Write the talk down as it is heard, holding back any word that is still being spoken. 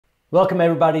Welcome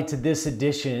everybody to this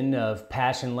edition of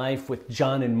Passion Life with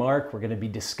John and Mark. We're going to be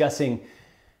discussing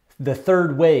the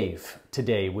third wave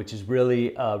today, which is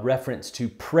really a reference to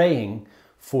praying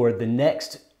for the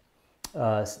next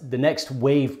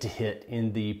wave to hit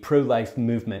in the pro-life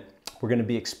movement. We're going to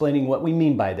be explaining what we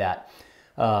mean by that.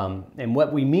 And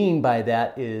what we mean by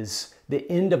that is the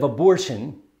end of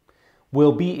abortion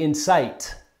will be in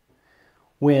sight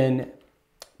when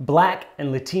Black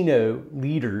and Latino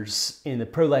leaders in the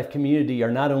pro-life community are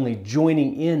not only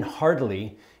joining in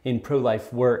heartily in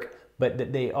pro-life work, but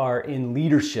that they are in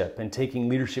leadership and taking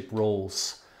leadership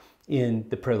roles in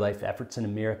the pro-life efforts in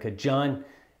America. John,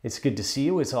 it's good to see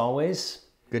you as always.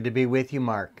 Good to be with you,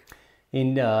 Mark.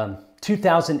 In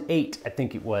 2008, I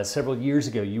think it was, several years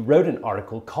ago, you wrote an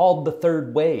article called The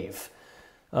Third Wave.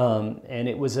 And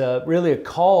it was really a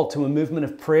call to a movement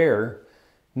of prayer.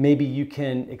 Maybe you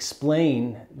can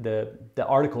explain the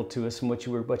article to us and what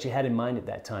you had in mind at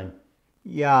that time.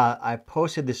 Yeah, I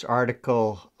posted this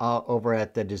article over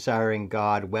at the Desiring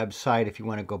God website. If you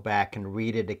want to go back and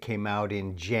read it, it came out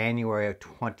in January of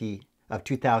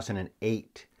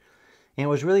 2008. And it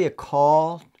was really a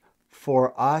call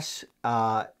for us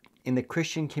in the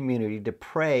Christian community to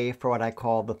pray for what I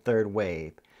call the third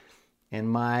wave. And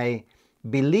my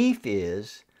belief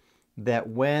is that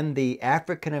when the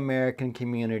African American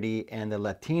community and the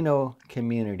Latino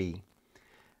community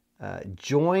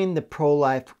join the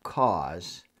pro-life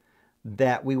cause,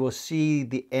 that we will see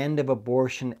the end of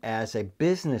abortion as a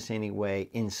business anyway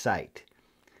in sight.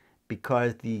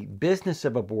 Because the business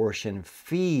of abortion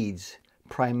feeds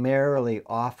primarily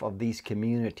off of these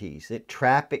communities. It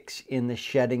traffics in the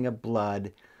shedding of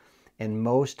blood, and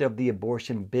most of the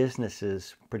abortion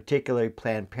businesses, particularly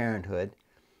Planned Parenthood,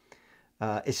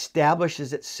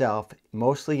 establishes itself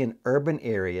mostly in urban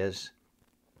areas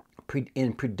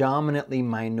in predominantly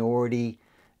minority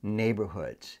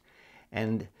neighborhoods.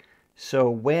 And so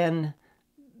when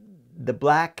the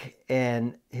Black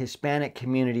and Hispanic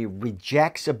community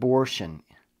rejects abortion,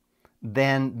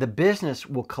 then the business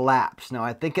will collapse. Now,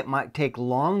 I think it might take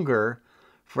longer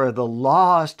for the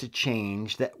laws to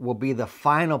change. That will be the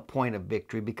final point of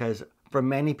victory, because for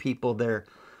many people, their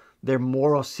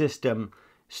moral system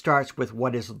starts with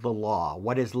what is the law.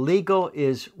 What is legal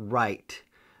is right.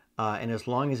 And as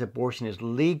long as abortion is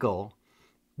legal,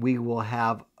 we will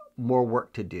have more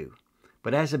work to do.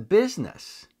 But as a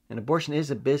business, and abortion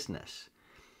is a business,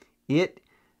 it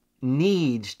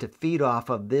needs to feed off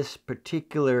of this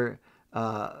particular,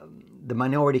 the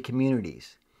minority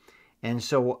communities. And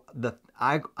so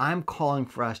I'm calling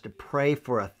for us to pray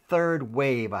for a third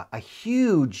wave, a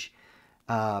huge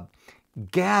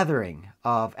gathering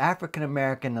of African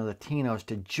American and Latinos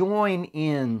to join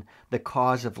in the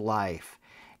cause of life,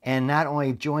 and not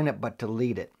only join it but to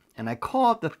lead it. And I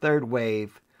call it the third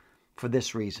wave for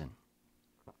this reason.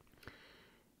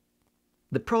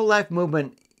 The pro-life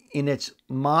movement in its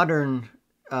modern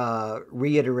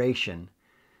reiteration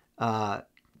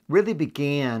really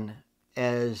began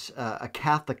as a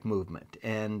Catholic movement.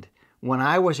 And when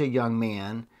I was a young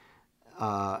man,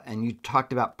 and you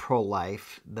talked about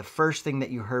pro-life, the first thing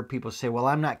that you heard people say, well,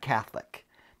 I'm not Catholic.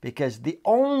 Because the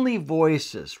only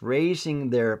voices raising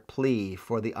their plea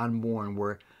for the unborn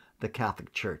were the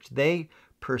Catholic Church. They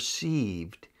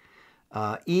perceived,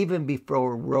 even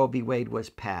before Roe v. Wade was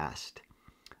passed,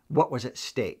 what was at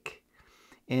stake.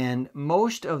 And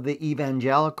most of the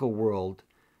evangelical world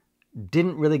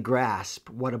didn't really grasp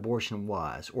what abortion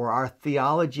was, or our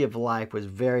theology of life was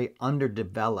very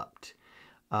underdeveloped.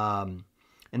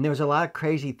 And there was a lot of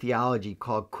crazy theology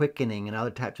called quickening and other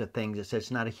types of things that says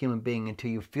it's not a human being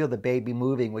until you feel the baby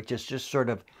moving, which is just sort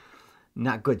of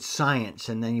not good science.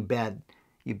 And then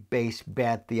you base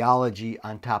bad theology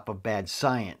on top of bad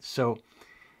science. So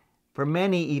for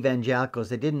many evangelicals,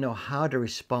 they didn't know how to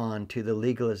respond to the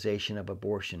legalization of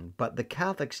abortion, but the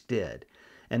Catholics did.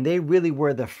 And they really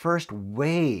were the first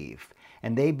wave.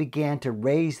 And they began to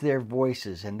raise their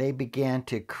voices, and they began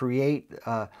to create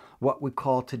what we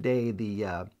call today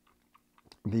the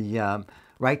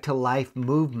Right to Life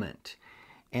movement.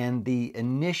 And the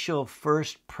initial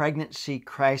first pregnancy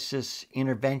crisis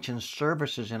intervention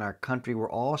services in our country were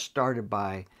all started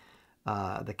by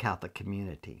the Catholic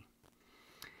community.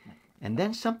 And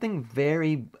then something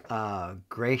very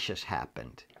gracious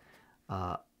happened.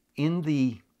 In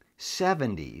the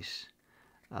 70s,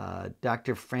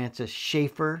 Dr. Francis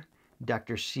Schaeffer,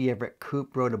 Dr. C. Everett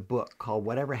Koop wrote a book called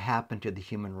Whatever Happened to the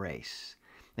Human Race.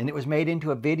 And it was made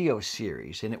into a video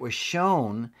series, and it was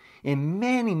shown in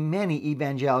many, many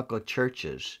evangelical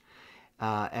churches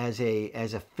as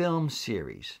a film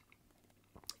series.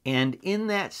 And in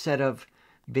that set of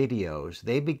videos,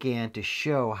 they began to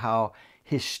show how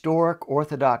historic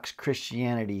Orthodox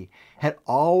Christianity had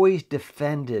always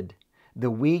defended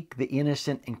the weak, the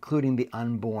innocent, including the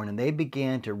unborn. And they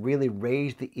began to really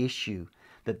raise the issue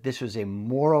that this was a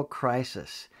moral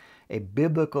crisis, a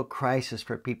biblical crisis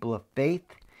for people of faith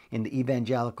in the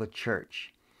evangelical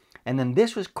church. And then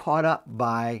this was caught up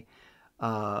by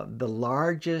the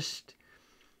largest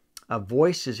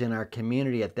voices in our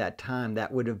community at that time.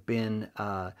 That would have been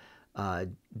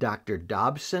Dr.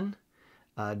 Dobson,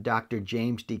 Dr.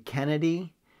 James D.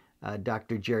 Kennedy,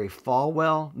 Dr. Jerry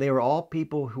Falwell. They were all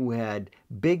people who had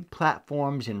big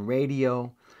platforms in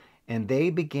radio, and they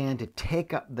began to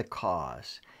take up the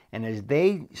cause. And as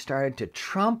they started to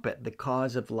trumpet the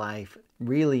cause of life,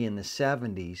 really in the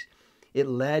 70s, it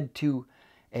led to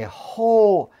a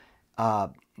whole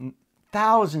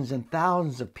thousands and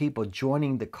thousands of people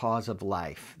joining the cause of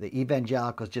life. The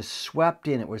evangelicals just swept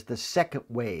in. It was the second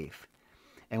wave.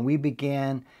 And we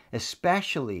began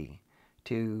especially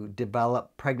to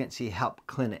develop pregnancy help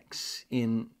clinics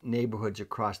in neighborhoods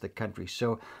across the country.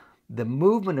 So the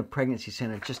movement of pregnancy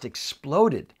centers just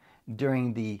exploded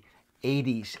during the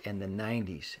 80s and the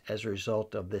 90s as a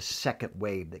result of this second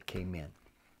wave that came in.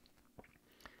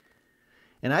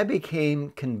 And I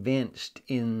became convinced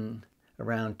in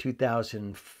around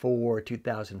 2004,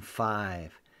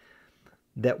 2005,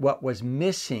 that what was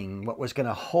missing, what was going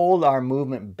to hold our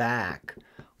movement back,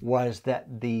 was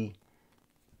that the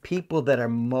people that are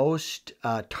most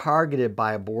targeted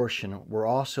by abortion were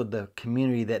also the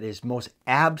community that is most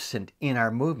absent in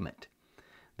our movement.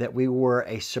 That we were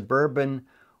a suburban,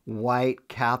 white,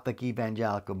 Catholic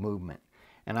evangelical movement.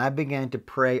 And I began to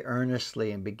pray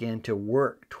earnestly and began to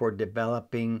work toward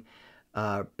developing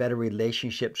better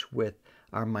relationships with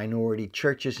our minority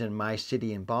churches in my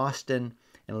city in Boston,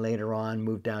 and later on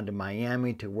moved down to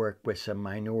Miami to work with some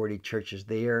minority churches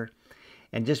there,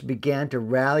 and just began to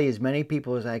rally as many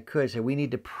people as I could. So we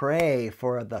need to pray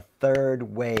for the third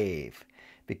wave,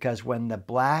 because when the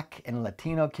Black and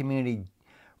Latino community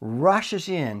rushes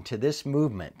into this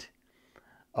movement,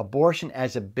 abortion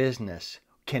as a business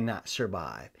cannot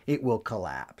survive. It will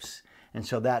collapse. And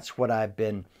so that's what I've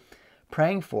been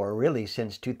praying for really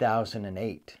since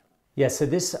 2008. Yeah, so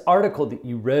this article that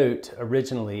you wrote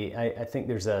originally, I think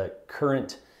there's a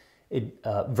current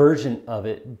version of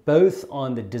it, both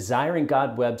on the Desiring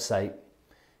God website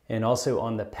and also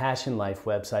on the Passion Life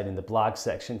website in the blog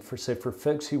section. So for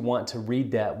folks who want to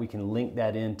read that, we can link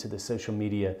that into the social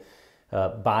media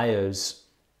bios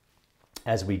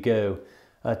as we go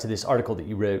to this article that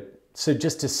you wrote. So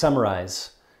just to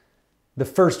summarize, the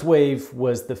first wave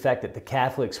was the fact that the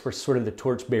Catholics were sort of the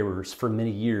torchbearers for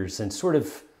many years and sort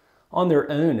of on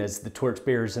their own as the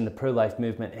torchbearers in the pro-life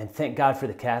movement. And thank God for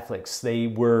the Catholics. They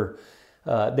were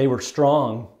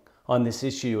strong on this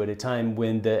issue at a time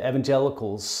when the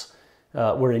evangelicals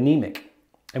were anemic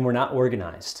and were not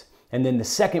organized. And then the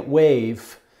second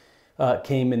wave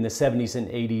came in the 70s and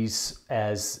 80s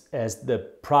as the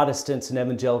Protestants and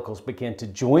evangelicals began to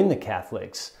join the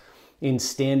Catholics in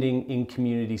standing in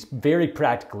communities very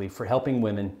practically for helping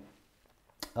women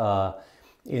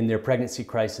in their pregnancy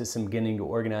crisis and beginning to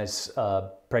organize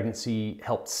pregnancy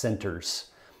health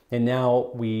centers. And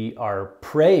now we are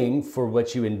praying for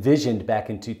what you envisioned back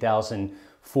in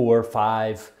 2004,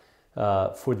 5,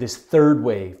 for this third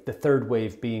wave, the third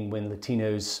wave being when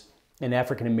Latinos and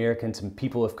African Americans and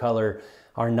people of color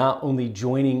are not only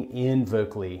joining in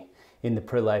vocally in the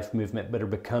pro-life movement, but are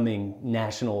becoming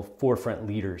national forefront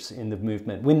leaders in the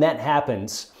movement. When that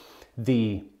happens,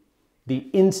 the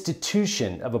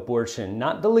institution of abortion,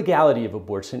 not the legality of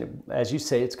abortion, as you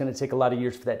say, it's going to take a lot of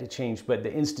years for that to change, but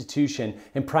the institution,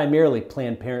 and primarily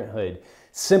Planned Parenthood,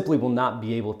 simply will not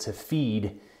be able to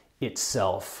feed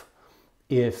itself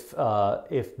if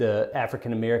the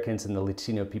African Americans and the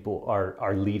Latino people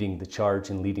are leading the charge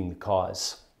and leading the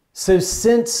cause. So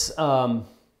since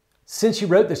you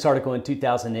wrote this article in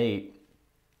 2008,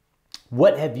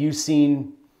 what have you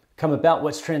seen come about?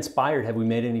 What's transpired? Have we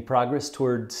made any progress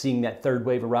toward seeing that third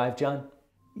wave arrive, John?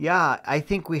 Yeah, I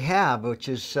think we have, which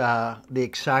is the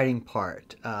exciting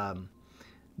part.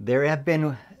 There have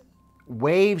been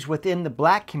waves within the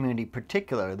Black community in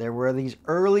particular. There were these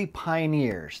early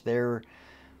pioneers. They're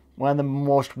one of the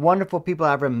most wonderful people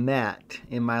I ever met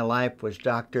in my life was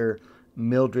Dr.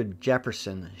 Mildred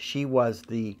Jefferson. She was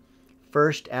the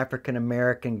first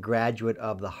African-American graduate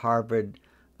of the Harvard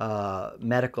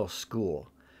Medical School,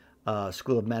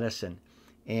 School of Medicine.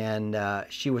 And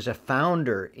she was a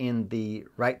founder in the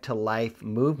Right to Life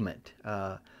movement.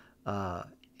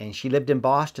 And she lived in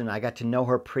Boston. I got to know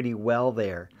her pretty well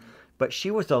there. But she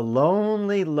was a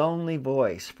lonely, lonely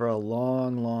voice for a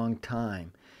long, long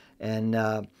time. And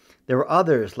There were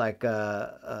others like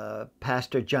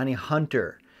Pastor Johnny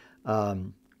Hunter,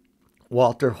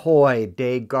 Walter Hoy,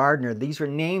 Dave Gardner. These are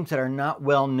names that are not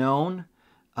well known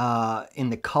in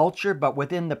the culture, but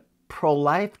within the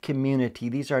pro-life community,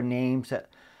 these are names that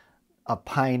of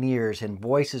pioneers and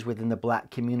voices within the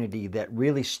Black community that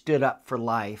really stood up for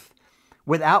life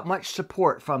without much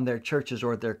support from their churches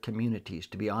or their communities,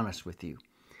 to be honest with you.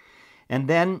 And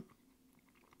then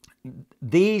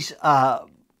these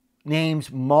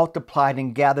names multiplied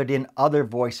and gathered in other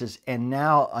voices, and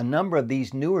now a number of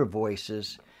these newer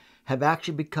voices have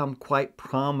actually become quite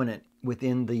prominent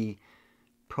within the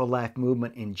pro-life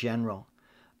movement in general.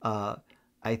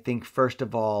 I think first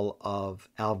of all of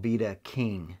Alveda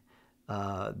King,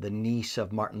 the niece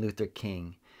of Martin Luther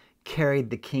King, carried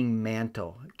the King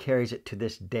mantle, carries it to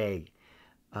this day.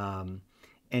 And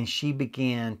she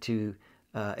began to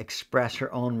express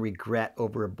her own regret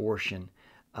over abortion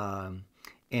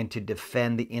and to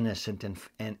defend the innocent,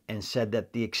 and said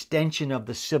that the extension of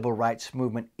the civil rights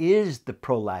movement is the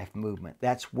pro-life movement.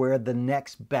 That's where the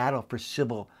next battle for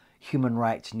civil human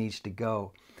rights needs to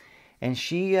go. And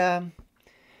she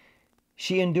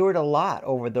endured a lot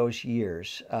over those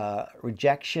years.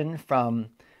 Rejection from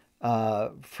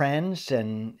friends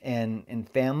and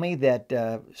family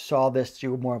that saw this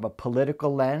through more of a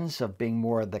political lens of being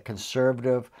more of the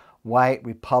conservative, white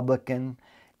Republican,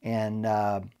 and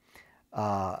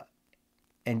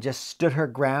just stood her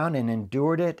ground and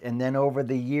endured it. And then over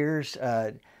the years,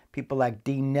 people like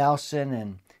Dean Nelson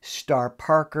and Star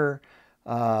Parker,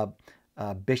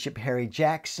 Bishop Harry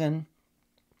Jackson.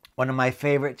 One of my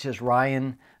favorites is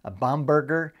Ryan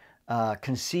Baumberger,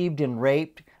 conceived and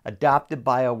raped, adopted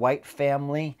by a white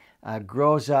family,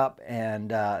 grows up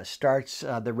and starts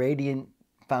the Radiant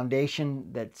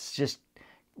Foundation that's just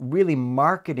really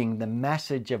marketing the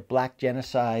message of Black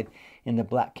genocide in the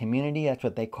Black community. That's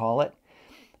what they call it.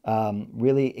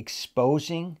 Really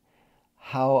exposing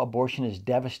how abortion is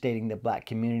devastating the Black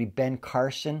community. Ben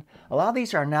Carson. A lot of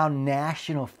these are now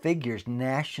national figures,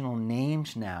 national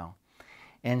names now.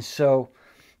 And so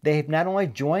they've not only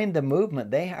joined the movement,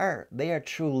 they are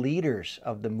true leaders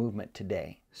of the movement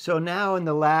today. So now in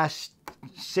the last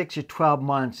 6 or 12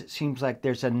 months, it seems like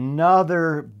there's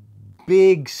another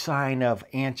big sign of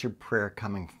answered prayer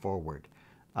coming forward.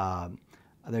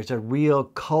 There's a real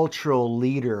cultural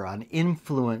leader, an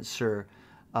influencer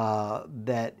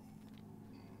that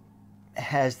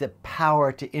has the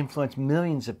power to influence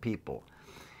millions of people.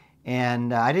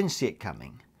 And I didn't see it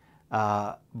coming.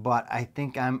 But I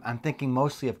think I'm thinking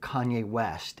mostly of Kanye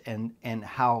West and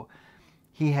how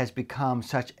he has become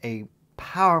such a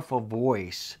powerful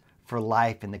voice for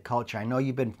life in the culture. I know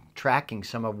you've been tracking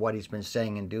some of what he's been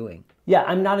saying and doing. Yeah,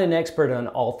 I'm not an expert on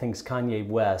all things Kanye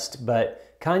West,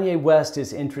 but Kanye West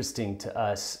is interesting to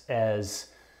us as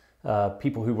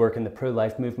people who work in the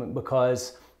pro-life movement,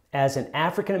 because as an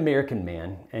African-American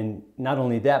man, and not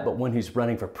only that, but one who's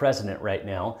running for president right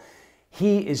now,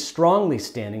 he is strongly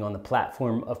standing on the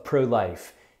platform of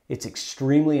pro-life. It's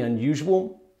extremely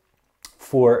unusual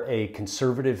for a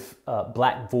conservative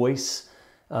Black voice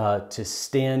to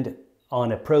stand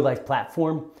on a pro-life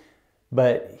platform,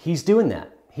 but he's doing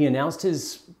that. He announced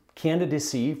his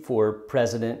candidacy for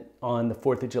president on the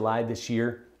 4th of July this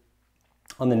year.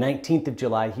 On the 19th of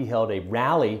July, he held a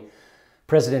rally,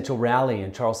 presidential rally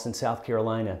in Charleston, South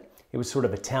Carolina. It was sort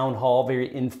of a town hall,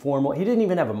 very informal. He didn't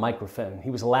even have a microphone. He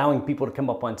was allowing people to come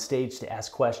up on stage to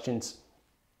ask questions.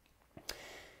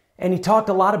 And he talked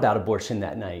a lot about abortion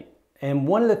that night. And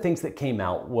one of the things that came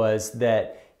out was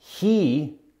that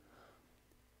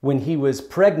when he was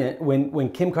pregnant, when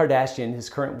Kim Kardashian, his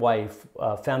current wife,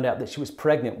 found out that she was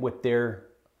pregnant with their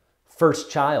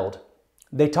first child,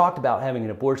 they talked about having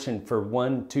an abortion for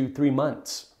 1, 2, 3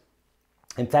 months.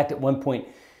 In fact, at one point,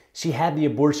 she had the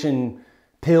abortion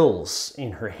pills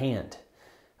in her hand,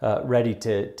 ready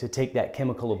to take that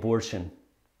chemical abortion.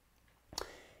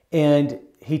 And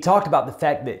he talked about the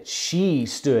fact that she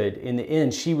stood, in the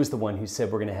end, she was the one who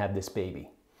said, we're going to have this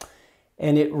baby.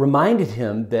 And it reminded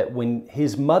him that when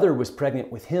his mother was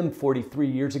pregnant with him 43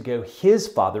 years ago, his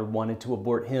father wanted to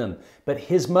abort him, but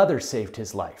his mother saved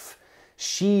his life.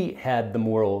 She had the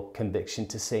moral conviction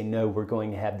to say, no, we're going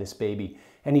to have this baby.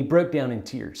 And he broke down in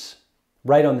tears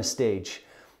right on the stage.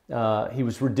 He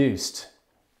was reduced.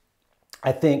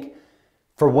 I think,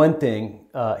 for one thing,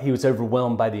 he was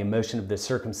overwhelmed by the emotion of the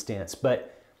circumstance. But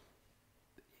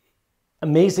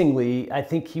amazingly, I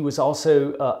think he was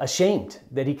also ashamed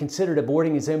that he considered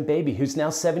aborting his own baby, who's now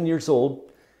 7 years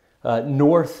old.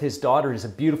 North, his daughter, is a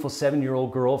beautiful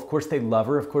 7-year-old girl. Of course, they love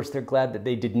her. Of course, they're glad that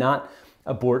they did not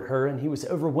abort her. And he was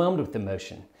overwhelmed with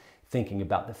emotion, thinking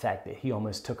about the fact that he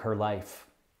almost took her life.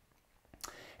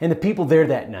 And the people there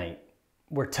that night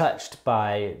were touched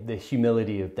by the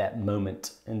humility of that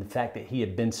moment and the fact that he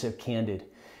had been so candid.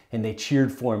 And they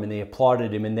cheered for him and they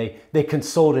applauded him and they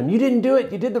consoled him. You didn't do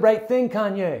it. You did the right thing,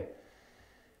 Kanye.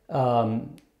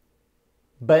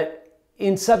 But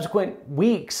in subsequent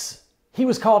weeks, he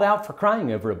was called out for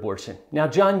crying over abortion. Now,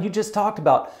 John, you just talked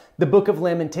about the book of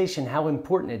Lamentation, how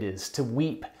important it is to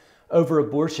weep over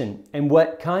abortion. And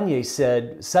what Kanye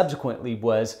said subsequently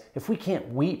was, if we can't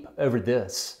weep over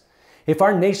this, if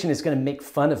our nation is going to make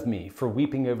fun of me for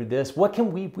weeping over this, what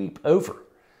can we weep over?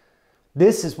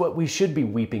 This is what we should be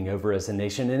weeping over as a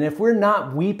nation. And if we're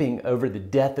not weeping over the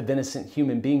death of innocent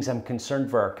human beings, I'm concerned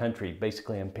for our country.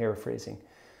 Basically, I'm paraphrasing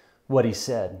what he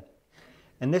said.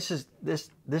 And this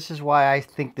is why I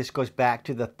think this goes back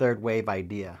to the third wave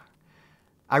idea.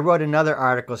 I wrote another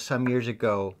article some years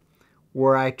ago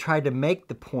where I tried to make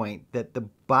the point that the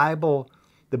Bible,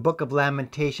 the book of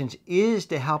Lamentations, is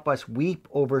to help us weep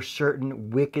over certain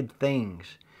wicked things.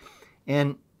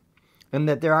 And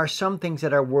that there are some things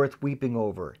that are worth weeping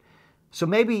over. So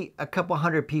maybe a couple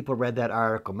hundred people read that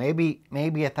article, maybe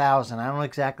 1,000. I don't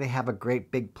exactly have a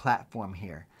great big platform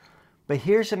here. But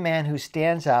here's a man who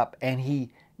stands up and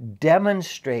he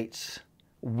demonstrates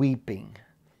weeping.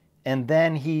 And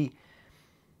then he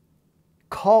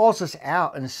calls us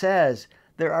out and says,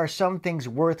 there are some things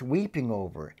worth weeping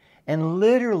over. And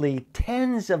literally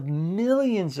tens of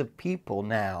millions of people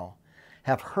now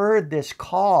have heard this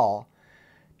call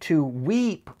to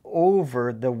weep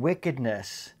over the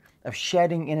wickedness of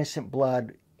shedding innocent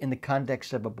blood in the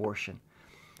context of abortion.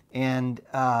 And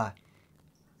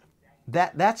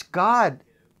that's God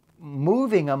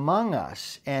moving among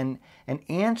us and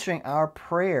answering our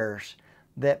prayers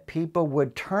that people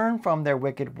would turn from their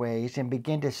wicked ways and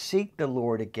begin to seek the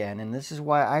Lord again. And this is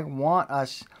why I want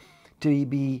us to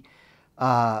be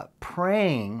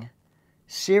praying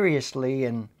seriously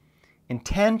and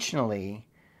intentionally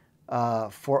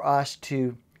for us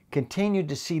to continue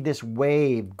to see this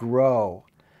wave grow,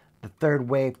 the third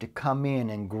wave to come in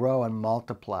and grow and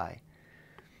multiply.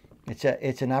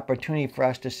 It's an opportunity for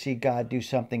us to see God do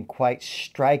something quite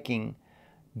striking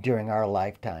during our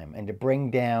lifetime and to bring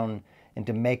down and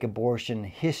to make abortion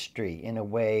history in a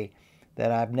way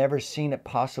that I've never seen it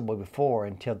possible before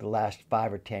until the last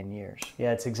 5 or 10 years.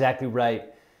 Yeah, it's exactly right.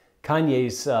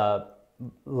 Kanye's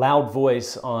loud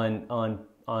voice on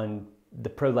the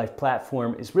pro-life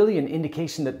platform is really an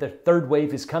indication that the third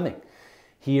wave is coming.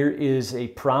 Here is a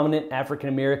prominent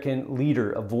African-American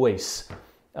leader, a voice,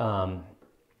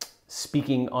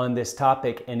 speaking on this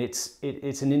topic, and it's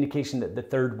an indication that the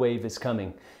third wave is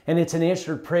coming. And it's an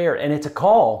answered prayer, and it's a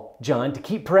call, John, to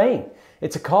keep praying.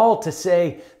 It's a call to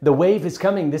say, the wave is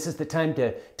coming. This is the time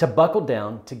to buckle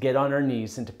down, to get on our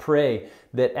knees, and to pray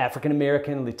that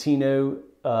African-American, Latino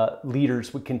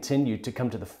leaders would continue to come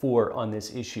to the fore on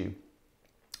this issue.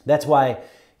 That's why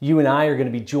you and I are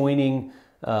going to be joining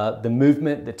the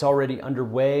movement that's already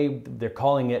underway. They're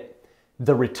calling it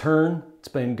The Return. It's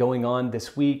been going on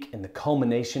this week, and the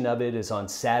culmination of it is on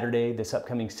Saturday, this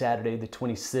upcoming Saturday, the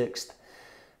 26th.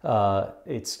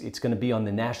 It's going to be on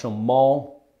the National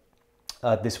Mall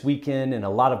this weekend, and a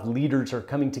lot of leaders are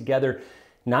coming together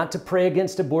not to pray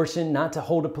against abortion, not to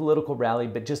hold a political rally,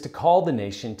 but just to call the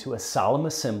nation to a solemn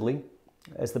assembly,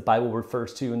 as the Bible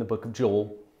refers to in the book of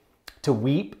Joel, to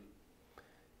weep,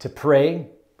 to pray,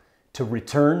 to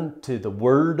return to the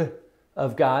Word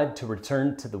of God, to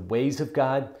return to the ways of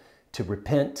God, to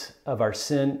repent of our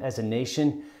sin as a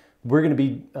nation. We're going to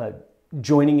be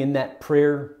joining in that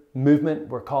prayer movement.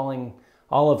 We're calling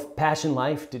all of Passion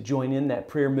Life to join in that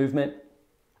prayer movement.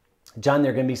 John,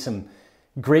 there are going to be some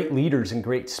great leaders and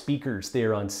great speakers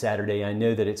there on Saturday. I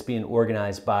know that it's being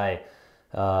organized by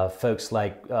folks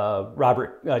like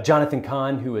Jonathan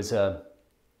Kahn, who is a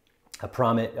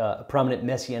prominent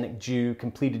Messianic Jew,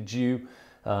 completed Jew,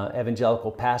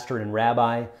 evangelical pastor and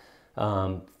rabbi.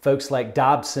 Folks like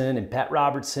Dobson and Pat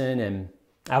Robertson, and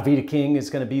Alveda King is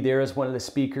going to be there as one of the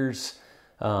speakers.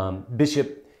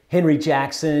 Bishop Henry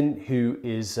Jackson, who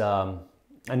is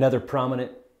another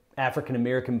prominent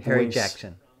African-American voice. Harry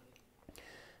Jackson.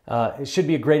 It should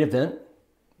be a great event.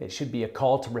 It should be a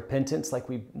call to repentance, like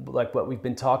what we've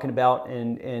been talking about,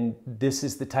 and this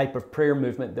is the type of prayer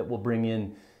movement that will bring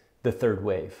in the third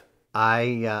wave.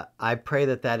 I pray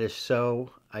that is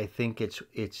so. I think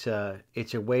it's a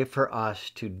way for us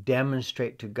to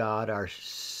demonstrate to God our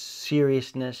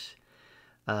seriousness,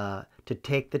 to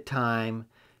take the time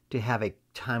to have a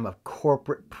time of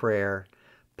corporate prayer,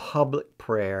 public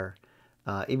prayer.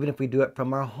 Even if we do it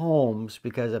from our homes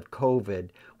because of COVID,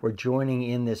 we're joining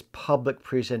in this public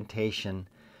presentation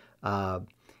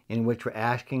in which we're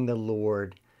asking the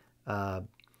Lord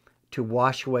to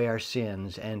wash away our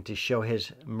sins and to show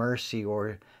His mercy,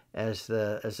 or as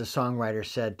the songwriter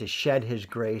said, to shed His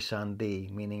grace on thee,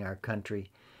 meaning our country.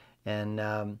 And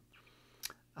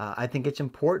I think it's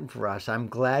important for us. I'm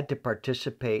glad to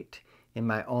participate in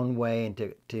my own way and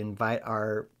to invite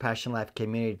our Passion Life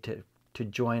community to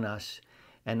join us.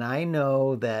 And I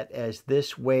know that as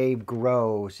this wave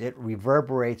grows, it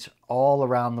reverberates all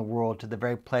around the world to the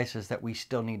very places that we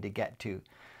still need to get to.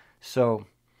 So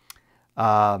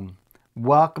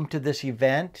welcome to this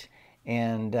event,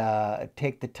 and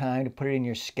take the time to put it in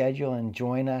your schedule and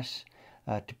join us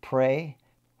to pray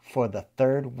for the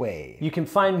third wave. You can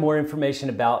find more information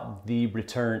about The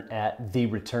Return at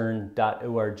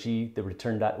thereturn.org,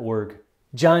 thereturn.org.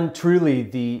 John, truly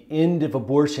the end of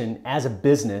abortion as a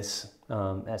business,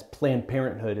 as Planned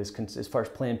Parenthood is as far as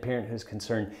Planned Parenthood is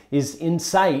concerned, is in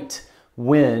sight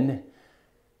when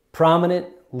prominent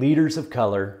leaders of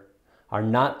color are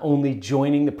not only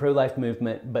joining the pro-life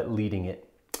movement, but leading it.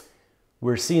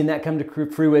 We're seeing that come to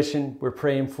fruition. We're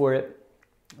praying for it.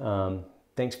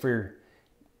 Thanks for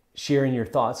sharing your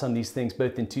thoughts on these things,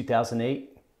 both in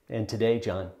 2008 and today,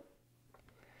 John.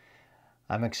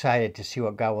 I'm excited to see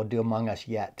what God will do among us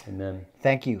yet. Amen.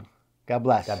 Thank you. God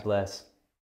bless. God bless.